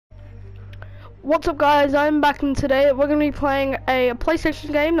What's up guys, I'm back, and today we're going to be playing a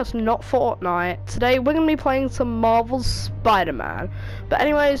PlayStation game that's not Fortnite. Today we're going to be playing some Marvel's Spider-Man. But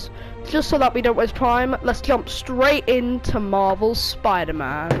anyways, just so that we don't waste time, let's jump straight into Marvel's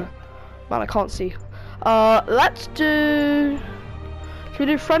Spider-Man. Man, I can't see. Let's do... Should we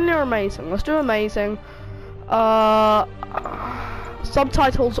do friendly or amazing? Let's do amazing.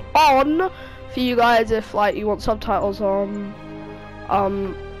 Subtitles on for you guys if like you want subtitles on.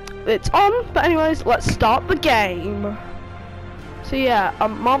 It's on, but anyways, let's start the game. So yeah,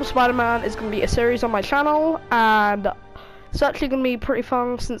 Marvel Spider-Man is going to be a series on my channel, and it's actually going to be pretty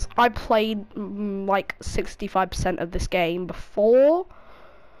fun since I played like 65% of this game before,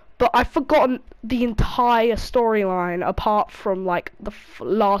 but I've forgotten the entire storyline apart from like the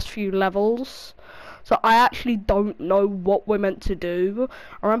last few levels. So I actually don't know what we're meant to do.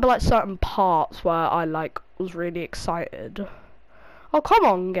 I remember like certain parts where I like was really excited. Oh, come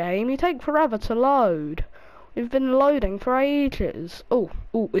on, game. You take forever to load. We've been loading for ages. Oh,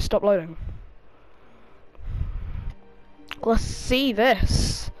 it stopped loading. Let's see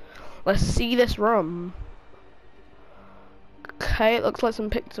this. Let's see this room. Okay, it looks like some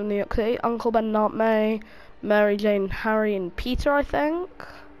pictures of New York City. Uncle Ben and Aunt May, Mary Jane, Harry, and Peter, I think.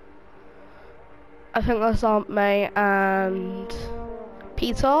 I think that's Aunt May and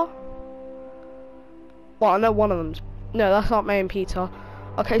Peter. Well, I know one of them's... No, that's not May and Peter.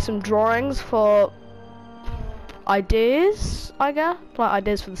 Okay, some drawings for ideas, I guess. Like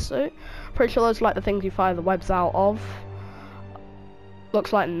ideas for the suit. Pretty sure those are like the things you fire the webs out of.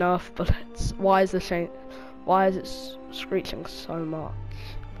 Looks like Nerf, but it's... Why is it screeching so much?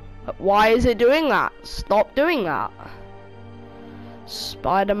 Why is it doing that? Stop doing that.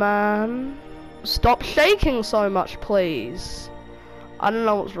 Spider-Man. Stop shaking so much, please. I don't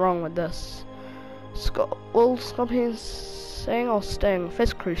know what's wrong with this. Will Scorpion sing or sting?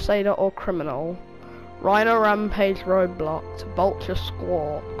 Fist Crusader or criminal? Rhino Rampage roadblocked. Vulture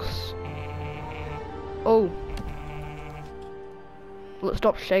squawks. Oh. Will it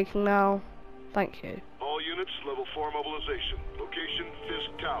stop shaking now? Thank you. All units, level 4 mobilization. Location,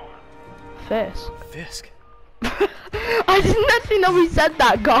 Fisk Tower. Fisk? Fisk? I didn't actually know he said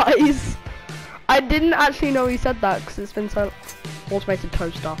that, guys. I didn't actually know he said that because it's been so... Automated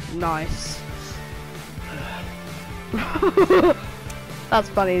toaster. Nice. That's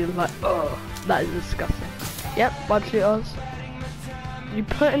funny, like, oh, that is disgusting. Yep, blood shooters. You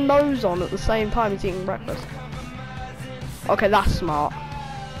putting those on at the same time as eating breakfast. Okay, that's smart.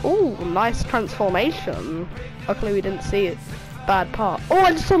 Ooh, nice transformation. Luckily we didn't see it. Bad part. Oh,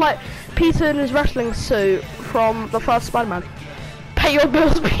 I just saw like Peter in his wrestling suit from the first Spider-Man. Pay your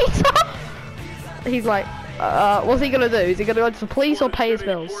bills, Peter! He's like, what's he gonna do? Is he gonna go to the police or pay his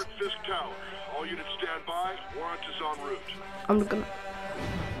bills? All units stand by. Warrant is en route. I'm gonna...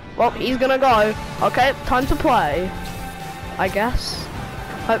 Well, he's gonna go. Okay, time to play. I guess.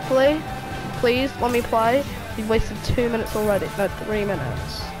 Hopefully. Please, let me play. You've wasted 2 minutes already. No, 3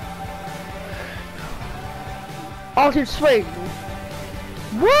 minutes. Altered swing.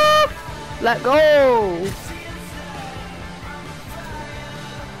 Woo! Let go.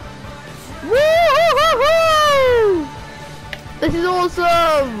 Woo-hoo-hoo-hoo! This is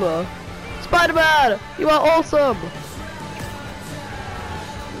awesome! Spider-Man, you are awesome!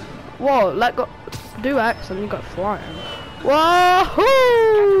 Whoa, let go. Do X and you got flying.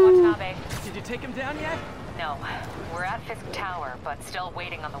 Whoa! Did you take him down yet? No, we're at Fisk Tower, but still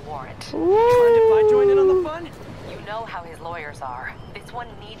waiting on the warrant. Mind if I join in on the fun? You know how his lawyers are. This one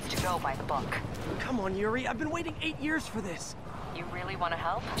needs to go by the book. Come on, Yuri. I've been waiting 8 years for this. You really want to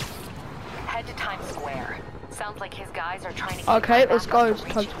help? Head to Times Square. Sounds like his guys are trying to keep Okay, us let's go back to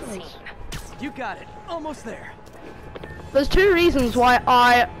up Times reach the Square. scene. You got it. Almost there. There's two reasons why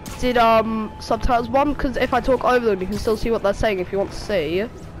I did subtitles. One, because if I talk over them, you can still see what they're saying if you want to see.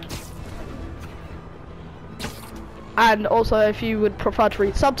 And also, if you would prefer to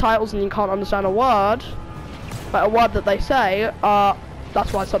read subtitles and you can't understand a word, but a word that they say,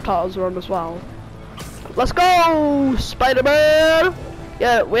 that's why subtitles are on as well. Let's go, Spider-Man!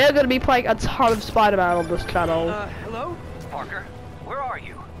 Yeah, we're going to be playing a ton of Spider-Man on this channel. Hello? Parker, where are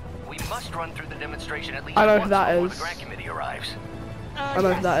you? We must run through the demonstration at least I know who once that before is. the grant committee arrives. I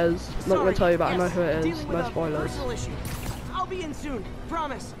know who that is. I'm not going to tell you, but I know who it is. Dealing with No a spoilers. personal issue. I'll be in soon.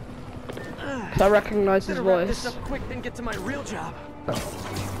 Promise. I recognize his Better wrap this voice. up quick, then get to my real job.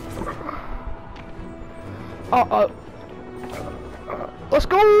 Uh-oh. Let's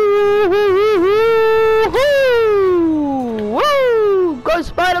go! Woo! Go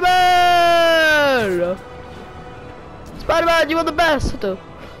Spider-Man! Spider-Man, you are the best!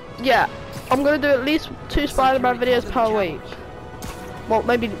 Yeah, I'm gonna do at least 2 Spider-Man videos per week. Well,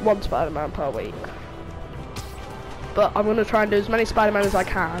 maybe one Spider-Man per week. But I'm gonna try and do as many Spider-Man as I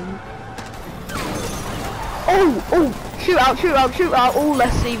can. Oh, shoot out, shoot out, shoot out. Oh,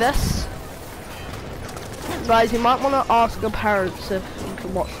 let's see this. Guys, you might want to ask your parents if you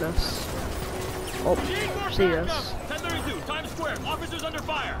can watch this. Oh, see this. 1032, Times Square. Officers under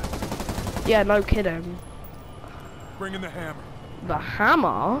fire. Yeah, no kidding. Bring in the hammer. The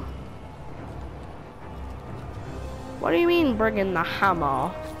hammer? What do you mean bring in the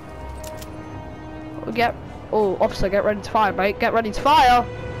hammer? Oh, officer, get ready to fire, mate. Get ready to fire.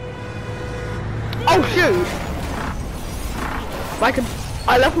 Oh shoot!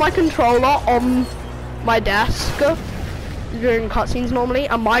 I left my controller on my desk during cutscenes normally,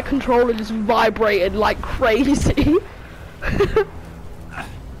 and my controller just vibrated like crazy.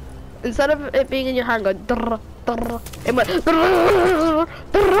 Instead of it being in your hand, going drrr, drrr, it went drrr,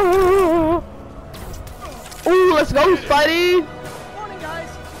 drrr. Ooh, let's go, Spidey! Morning, guys.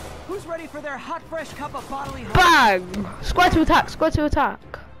 Who's ready for their hot, fresh cup of bodily harm? Bang! Square to attack, square to attack.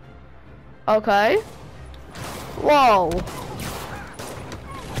 Okay. Whoa.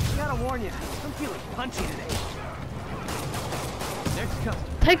 Gotta warn you, I'm feeling punchy today. Next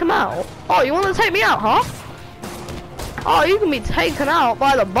customer. Take him out. Oh, you want to take me out, huh? Oh, you can be taken out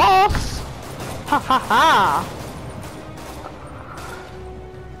by the boss. Ha ha ha.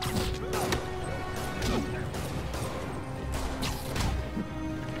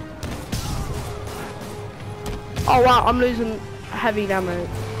 Oh wow, I'm losing heavy damage.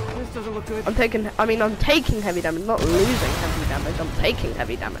 This doesn't look good. I'm taking heavy damage, not losing heavy damage. I'm taking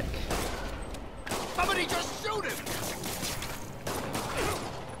heavy damage. Somebody just shoot him.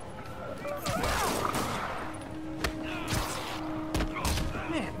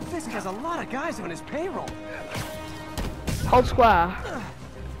 Man, Fisk has a lot of guys on his payroll. Hold square.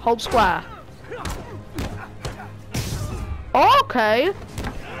 Hold square. Okay.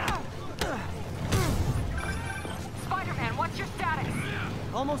 Spider-Man, what's your status?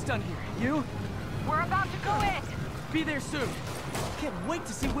 Almost done here. You? We're about to go in. Be there soon. Can't wait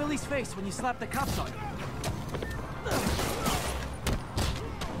to see Willie's face when you slap the cuffs on him.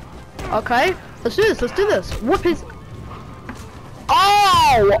 Okay. Let's do this. Let's do this. Whoop his.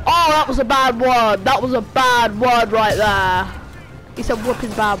 Oh! Oh, that was a bad word. That was a bad word right there. He said whoop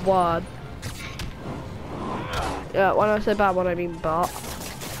his bad word. Yeah, when I say bad word, I mean butt.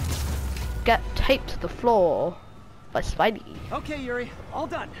 Get taped to the floor by Spidey. Okay, Yuri. All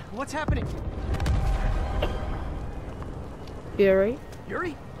done. What's happening? Yuri.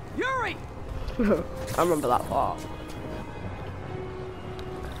 Yuri? Yuri! I remember that part.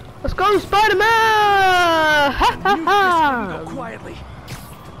 Let's go, Spider-Man! Ha ha ha! Go quietly.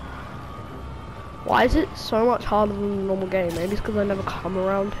 Why is it so much harder than the normal game? Maybe it's because I never come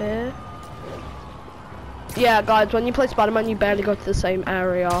around here. Yeah, guys, when you play Spider-Man, you barely go to the same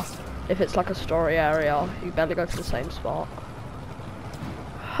area. If it's like a story area, you barely go to the same spot.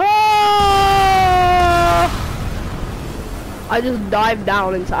 I just dived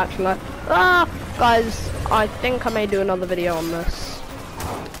down into action like, guys, I think I may do another video on this.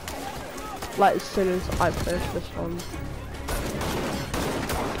 Like as soon as I finish this one.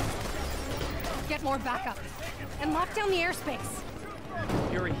 Get more backup and lock down the airspace.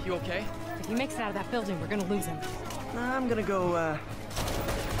 Yuri, you okay? If he makes it out of that building, we're gonna lose him. I'm gonna go,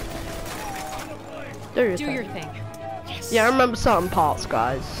 Do your Do your thing. thing. Yes. Yeah, I remember certain parts,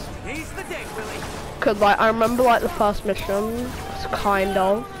 guys. He's the day, Willie. Cause like I remember like the first mission, kind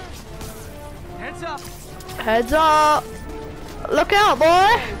of. Heads up. Heads up! Look out, boy!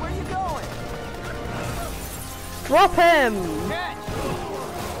 Hey, where you going? Drop him! Catch.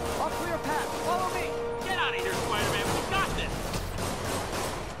 I'll clear a path. Follow me. Get out of here, Spider-Man. We got this.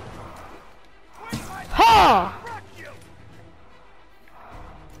 Ha!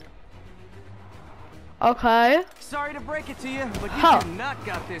 Okay. Sorry to break it to you, but you Huh. do not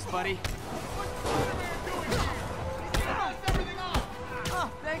got this, buddy. Oh,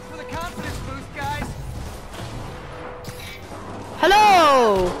 thanks for the confidence boost, guys.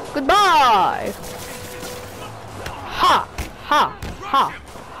 Hello! Goodbye! Ha! Ha! Ha! I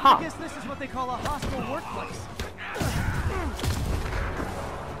Ha! guess this is what they call a hostile workplace.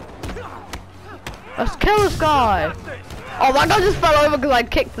 Let's kill this guy! Oh, that guy just fell over because I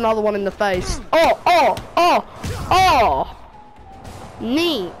kicked another one in the face. Oh! Oh! Oh! Oh!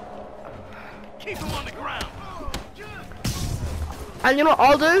 Neat. Keep him on the ground. And you know what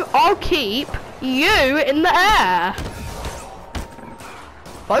I'll do? I'll keep you in the air.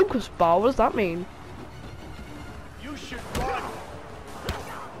 Focus bar, what does that mean? You should run.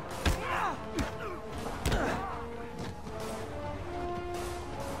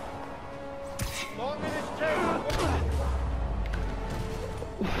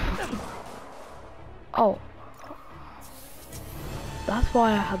 Oh. That's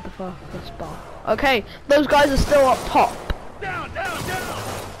why I had the first bar. Okay, those guys are still up top. Down, down, down!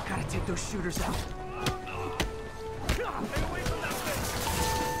 Gotta take those shooters out. Stay away from that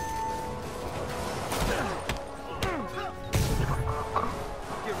thing!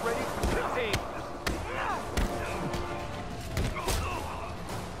 Get ready for contain.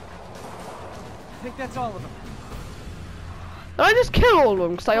 I think that's all of them. Did I just kill all of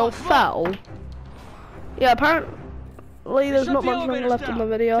them because they all fell? Yeah, apparently there's Shut not the much longer elevators left in the down.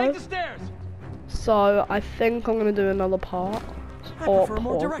 video. Take the stairs! So I think I'm gonna do another part. I Or prefer a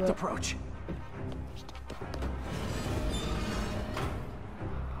more pause direct it. approach.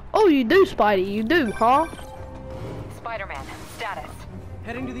 Oh, you do, Spidey, you do, huh? Spider-Man, status.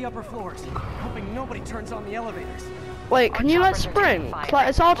 Heading to the upper floors, hoping nobody turns on the elevators. Wait, can you like choppers are sprint? taking 'Cause, fire. like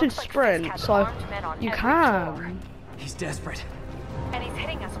it's hard to Looks like Fisk sprint, has so armed men on you every can. floor. He's desperate. And he's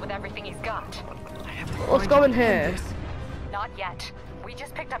hitting us with everything he's got. I have to Let's find go in him and here. end this. Not yet. We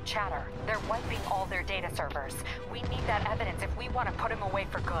just picked up chatter. They're wiping all their data servers. We need that evidence if we want to put him away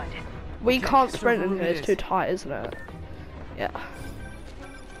for good. We Okay, can't server sprint in room here, it it's is. too tight, isn't it? Yeah.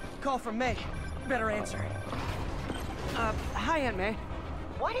 Call from May. Better answer. Hi, Aunt May.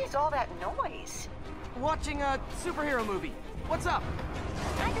 What is all that noise? Watching a superhero movie. What's up?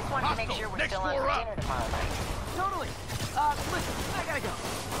 I just wanted to make sure we're Next still on floor for up. dinner tomorrow night. Totally. Listen, I gotta go.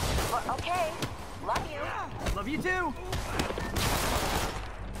 Well, okay. Love you. Love you too.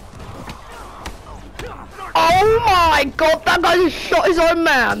 Oh my god, that guy just shot his own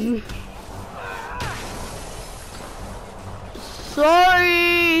man!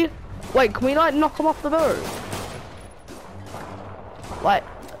 Sorry! Wait, can we like knock him off the boat? Like...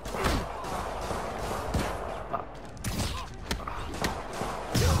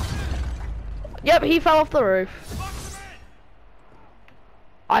 Yep, he fell off the roof.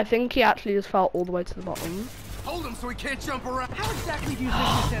 I think he actually just fell all the way to the bottom. Hold him so he can't jump around. How exactly do you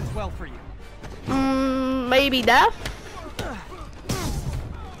think this ends well for you? Maybe death?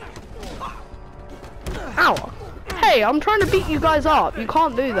 Ow. Hey, I'm trying to beat you guys up. You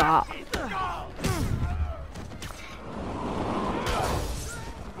can't do that.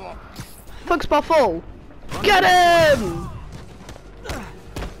 Focus bar full. Get him!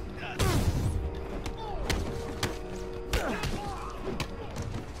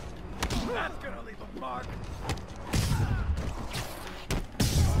 That's gonna leave a mark.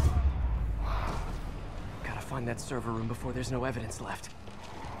 Gotta find that server room before there's no evidence left.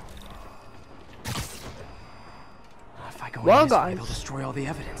 If I go Well, in this way, guys. they'll destroy all the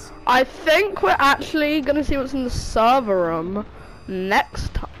evidence. I think we're actually gonna see what's in the server room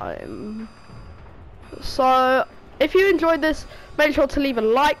next time. So, if you enjoyed this, make sure to leave a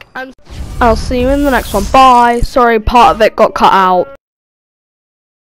like and I'll see you in the next one. Bye. Sorry, part of it got cut out.